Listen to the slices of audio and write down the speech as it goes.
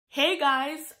Hey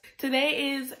guys,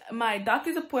 today is my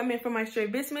doctor's appointment for my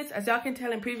strabismus. As y'all can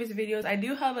tell in previous videos, I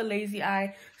do have a lazy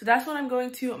eye, so that's what I'm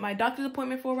going to my doctor's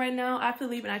appointment for right now. I have to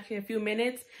leave in actually a few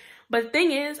minutes. But the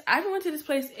thing is, I haven't went to this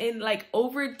place in like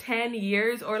over 10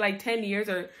 years or like 10 years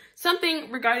or something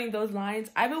regarding those lines.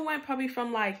 I haven't went probably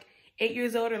from like 8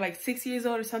 years old or like 6 years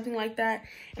old or something like that.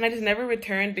 And I just never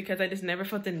returned because I just never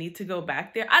felt the need to go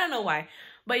back there. I don't know why.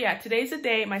 But yeah, today's the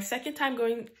day, my second time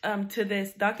going to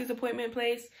this doctor's appointment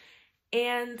place.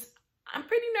 And I'm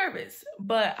pretty nervous,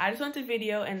 but I just want to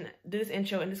video and do this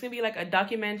intro. And it's going to be like a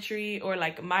documentary or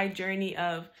like my journey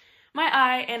of my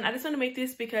eye. And I just want to make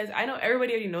this because I know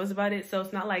everybody already knows about it. So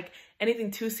it's not like anything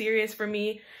too serious for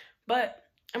me. But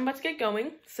I'm about to get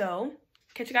going. So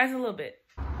catch you guys in a little bit.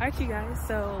 Alright, you guys,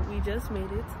 so we just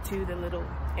made it to the little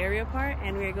area part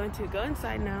and we're going to go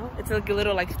inside now. It's like a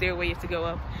little like stairway you have to go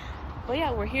up. But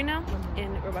yeah, we're here now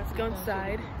and we're about to go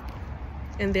inside.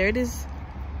 And there it is.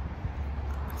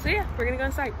 So yeah, we're gonna go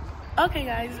inside. Okay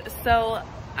guys, so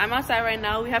I'm outside right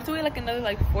now. We have to wait like another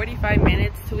like 45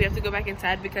 minutes till we have to go back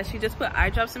inside because she just put eye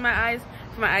drops in my eyes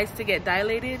for my eyes to get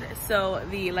dilated. So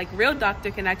the like real doctor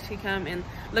can actually come and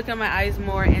look at my eyes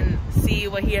more and see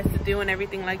what he has to do and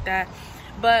everything like that.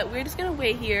 But we're just gonna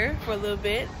wait here for a little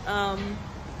bit. I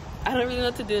don't really know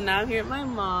what to do now. I'm here with my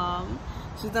mom.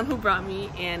 She's the one who brought me,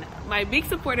 and my big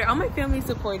supporter, all my family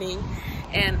supporting.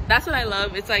 And that's what I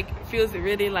love. It's like, feels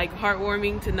really like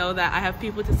heartwarming to know that I have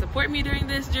people to support me during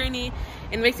this journey.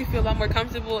 It makes me feel a lot more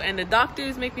comfortable, and the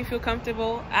doctors make me feel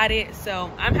comfortable at it.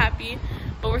 So I'm happy,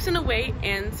 but we're just gonna wait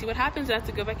and see what happens. I have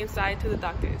to go back inside to the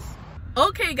doctors.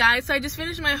 Okay guys, so I just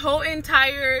finished my whole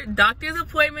entire doctor's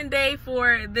appointment day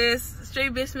for this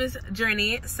strabismus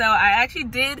journey. So I actually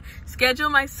did schedule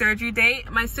my surgery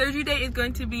date. My surgery date is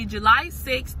going to be July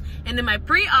 6th, and then my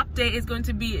pre-op date is going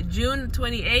to be June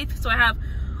 28th. So I have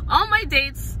all my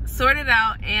dates sorted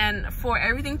out, and for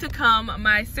everything to come,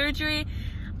 my surgery,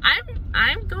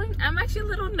 I'm actually a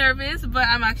little nervous, but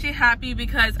I'm actually happy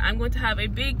because I'm going to have a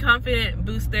big confident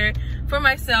booster for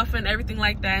myself and everything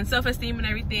like that, and self-esteem and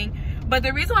everything. But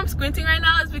the reason why I'm squinting right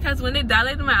now is because when they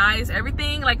dilated my eyes,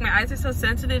 everything, like my eyes are so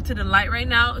sensitive to the light right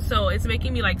now, so it's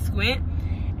making me like squint.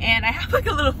 And I have like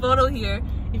a little photo here,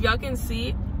 if y'all can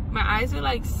see. My eyes are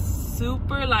like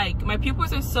super, like my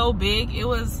pupils are so big. It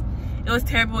was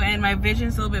terrible, and my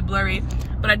vision's a little bit blurry.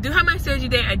 But I do have my surgery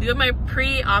date, I do have my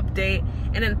pre-op date,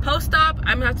 and then post-op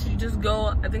I'm gonna have to just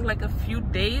go, I think like a few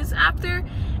days after,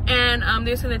 and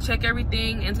they're just gonna check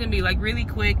everything, and it's gonna be like really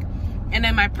quick. And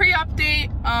then my pre-op date,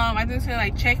 I think it's gonna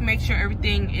like check, make sure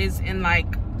everything is in like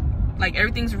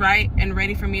everything's right and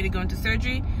ready for me to go into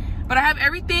surgery. But I have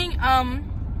everything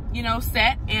you know,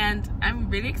 set, and I'm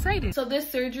really excited. So this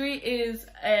surgery is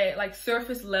a like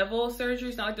surface level surgery.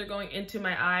 It's not like they're going into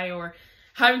my eye or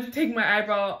having to take my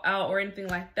eyebrow out or anything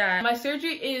like that. My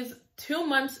surgery is 2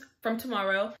 months from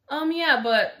tomorrow. Yeah,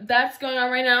 but that's going on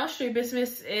right now.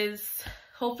 Strabismus is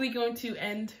hopefully going to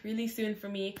end really soon for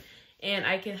me, and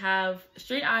I can have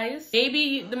straight eyes.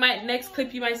 Maybe my next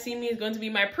clip you might see me is going to be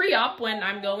my pre-op when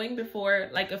I'm going before,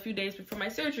 like a few days before my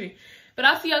surgery. But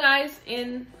I'll see y'all guys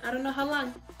in, I don't know how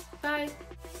long. Bye.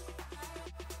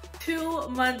 2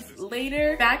 months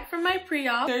later, back from my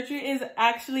pre-op. Surgery is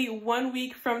actually 1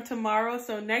 week from tomorrow.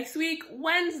 So next week,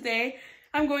 Wednesday,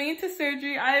 I'm going into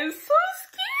surgery. I am so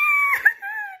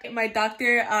scared. My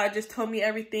doctor just told me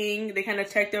everything. They kind of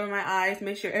checked over my eyes,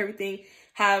 make sure everything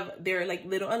have their like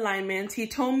little alignments. He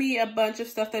told me a bunch of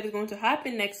stuff that is going to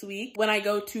happen next week when I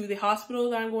go to the hospital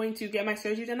that I'm going to get my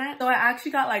surgery done at. So I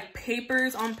actually got like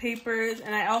papers on papers,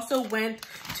 and I also went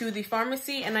to the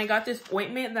pharmacy and I got this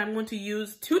ointment that I'm going to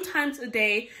use 2 times a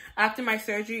day after my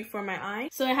surgery for my eye.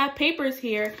 So I have papers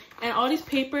here, and all these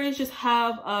papers just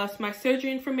have my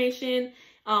surgery information,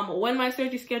 when my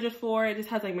surgery is scheduled for. It just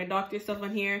has like my doctor stuff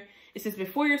on here. It says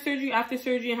before your surgery, after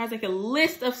surgery, and has like a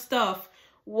list of stuff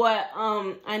what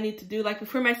I need to do. Like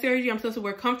before my surgery, I'm supposed to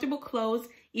wear comfortable clothes,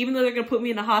 even though they're gonna put me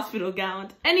in a hospital gown.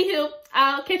 Anywho,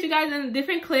 I'll catch you guys in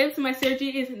different clips. My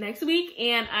surgery is next week,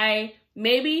 and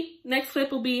maybe next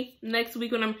clip will be next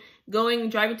week when I'm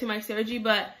driving to my surgery.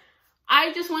 But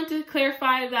I just want to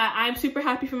clarify that I'm super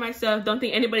happy for myself. Don't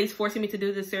think anybody's forcing me to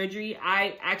do this surgery.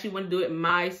 I actually want to do it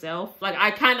myself. Like I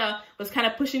was kind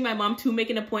of pushing my mom to make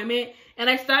an appointment,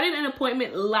 and I started an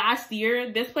appointment last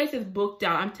year. This place is booked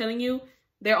out. I'm telling you,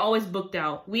 they're always booked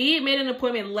out. We made an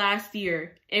appointment last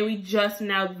year, and we just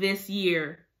now this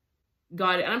year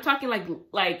got it. And I'm talking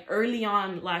like early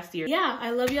on last year. Yeah, I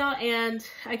love y'all, and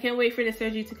I can't wait for the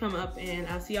surgery to come up, and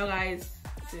I'll see y'all guys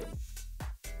soon.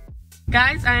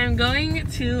 Guys, I am going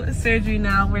to surgery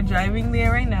now. We're driving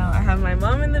there right now. I have my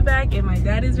mom in the back and my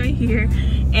dad is right here,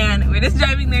 and we're just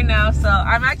driving there now. So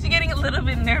I'm actually getting a little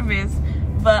bit nervous,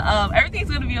 but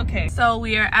everything's gonna be okay. So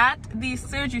we are at the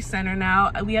surgery center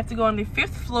now. We have to go on the 5th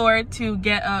floor to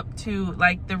get up to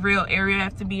like the real area I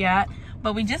have to be at.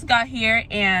 But we just got here,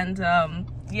 and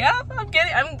yeah,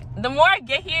 the more I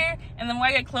get here and the more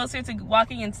I get closer to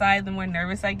walking inside, the more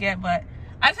nervous I get. But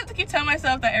I just have to keep telling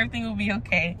myself that everything will be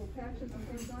okay.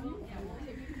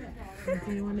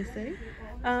 Anything you want to say?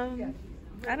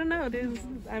 I don't know.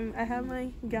 I have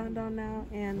my gown on now,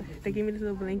 and they gave me this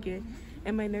little blanket,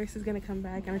 and my nurse is gonna come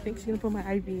back, and I think she's gonna put my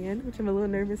IV in, which I'm a little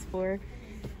nervous for.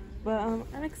 But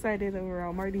I'm excited overall.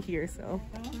 I'm already here, so.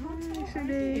 Hi,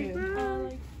 Shadae.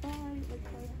 Bye.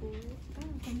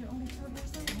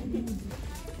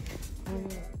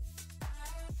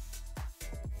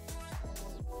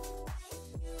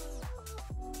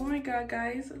 Oh my god,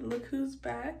 guys, look who's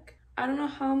back. I don't know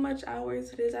how much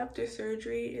hours it is after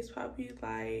surgery. It's probably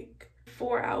like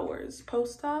 4 hours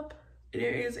post-op.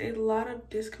 There is a lot of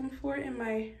discomfort in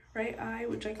my right eye,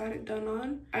 which I got it done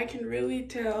on. I can really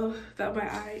tell that my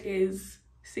eye is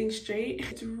seeing straight.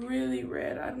 It's really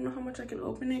red. I don't know how much I can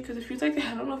open it because it feels like,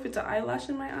 I don't know if it's an eyelash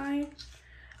in my eye.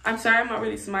 I'm sorry, I'm not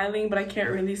really smiling, but I can't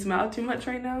really smile too much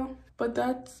right now. But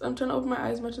I'm trying to open my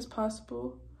eye as much as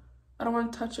possible. I don't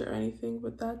want to touch it or anything,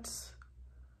 but that's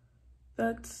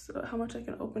how much I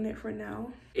can open it for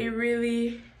now. It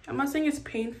really, I'm not saying it's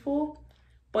painful,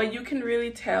 but you can really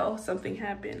tell something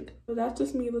happened. So that's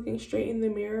just me looking straight in the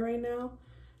mirror right now,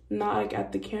 not like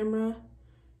at the camera.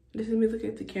 This is me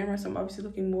looking at the camera, so I'm obviously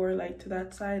looking more like to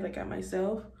that side, like at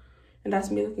myself. And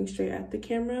that's me looking straight at the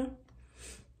camera.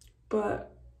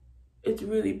 But it's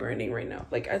really burning right now.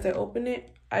 Like as I open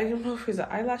it, I don't know if there's an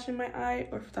eyelash in my eye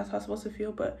or if that's how it's supposed to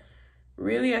feel, but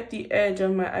really at the edge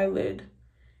of my eyelid,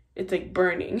 it's like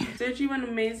burning. Surgery went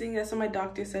amazing. That's what my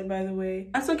doctor said, by the way.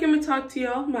 I still came to talk to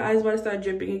y'all. My eyes about to start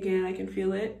dripping again. I can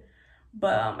feel it.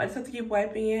 But I just have to keep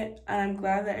wiping it. And I'm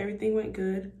glad that everything went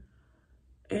good.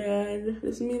 And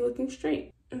this is me looking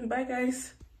straight. Bye,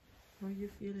 guys. How are you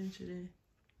feeling today?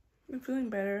 I'm feeling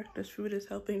better. This food is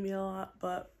helping me a lot,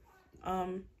 but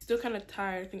still kind of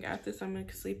tired. I think after this I'm gonna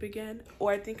sleep again.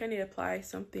 Or I think I need to apply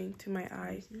something to my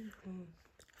eye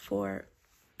for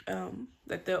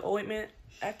like the ointment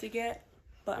I have to get,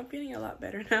 but I'm feeling a lot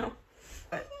better now.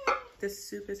 But this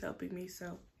soup is helping me,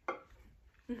 so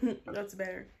that's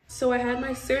better. So I had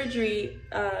my surgery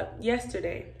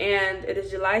yesterday, and it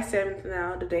is July 7th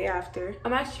now, the day after.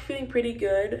 I'm actually feeling pretty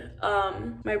good.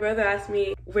 My brother asked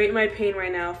me rate my pain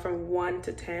right now from 1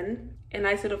 to 10. And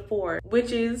I said a 4,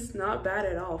 which is not bad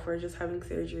at all for just having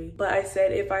surgery. But I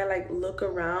said if I like look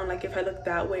around, like if I look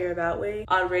that way or that way,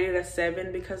 I'll rate it a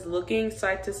 7, because looking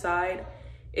side to side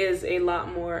is a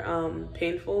lot more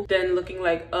painful than looking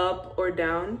like up or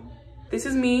down. This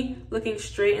is me looking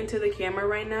straight into the camera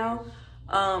right now.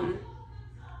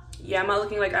 Yeah, I'm not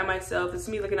looking like at myself. This is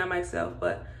me looking at myself,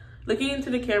 but looking into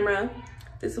the camera,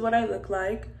 this is what I look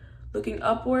like. Looking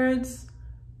upwards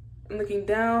and looking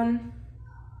down.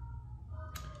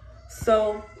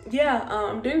 So yeah,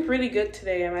 I'm doing pretty good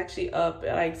today. I'm actually up.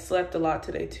 I slept a lot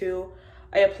today too.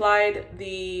 I applied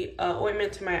the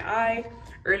ointment to my eye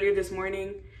earlier this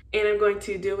morning, and I'm going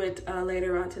to do it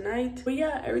later on tonight. But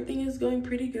yeah, everything is going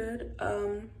pretty good.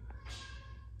 I'm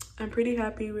pretty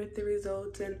happy with the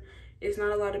results, and it's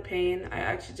not a lot of pain. I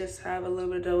actually just have a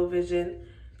little bit of double vision,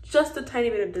 just a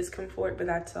tiny bit of discomfort, but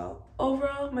that's all.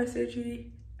 Overall, my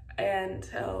surgery and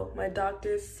how my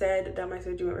doctors said that my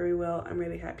surgery went very well, I'm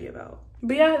really happy about.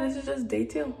 But yeah, this is just day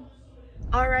 2.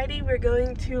 Alrighty, we're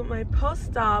going to my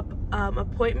post-op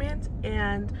appointment,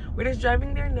 and we're just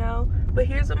driving there now. But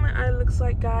here's what my eye looks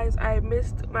like, guys. I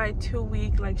missed my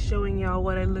 2-week like showing y'all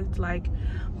what it looked like,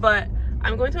 but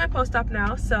I'm going to my post-op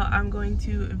now, so I'm going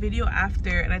to video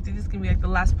after, and I think this is gonna be like the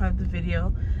last part of the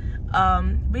video.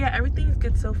 But yeah, everything is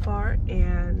good so far,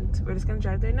 and we're just gonna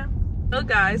drive there now. So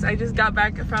guys, I just got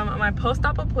back from my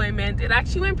post-op appointment. It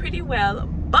actually went pretty well,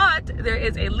 but there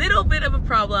is a little bit of a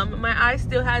problem. My eye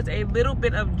still has a little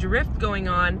bit of drift going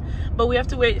on, but we have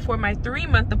to wait for my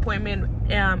 3-month appointment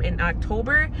in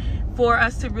October for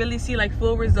us to really see like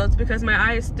full results, because my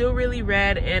eye is still really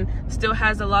red and still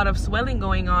has a lot of swelling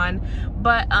going on.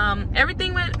 But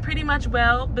everything went pretty much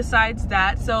well besides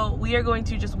that, so we are going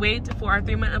to just wait for our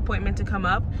 3-month appointment to come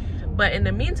up. But in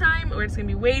the meantime, we're just gonna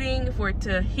be waiting for it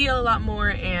to heal a lot more,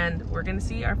 and we're gonna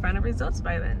see our final results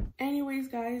by then. Anyways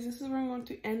guys, this is where I'm going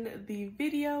to end the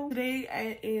video.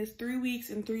 Today is 3 weeks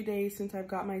and 3 days since I've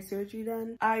got my surgery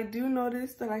done. I do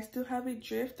notice that I still have a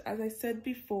drift, as I said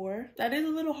before. That is a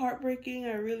little heartbreaking.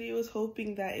 I really was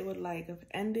hoping that it would like have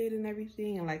ended and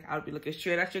everything, and like I would be looking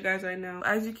straight at you guys right now.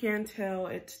 As you can tell,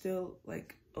 it's still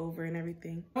like over and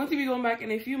everything. I'm going to be going back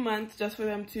in a few months just for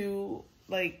them to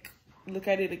like look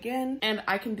at it again, and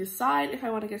I can decide if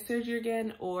I want to get surgery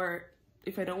again or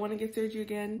if I don't want to get surgery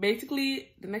again.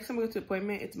 Basically, the next time I go to an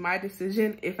appointment, it's my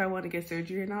decision if I want to get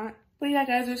surgery or not. But yeah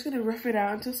guys, we're just gonna rough it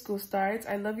out until school starts.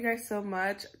 I love you guys so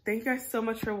much. Thank you guys so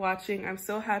much for watching. I'm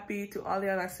so happy to all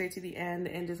y'all that stayed to the end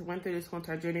and just went through this whole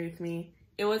entire journey with me.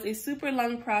 It was a super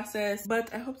long process,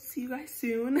 but I hope to see you guys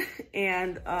soon.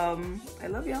 And I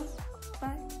love y'all.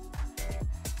 Bye.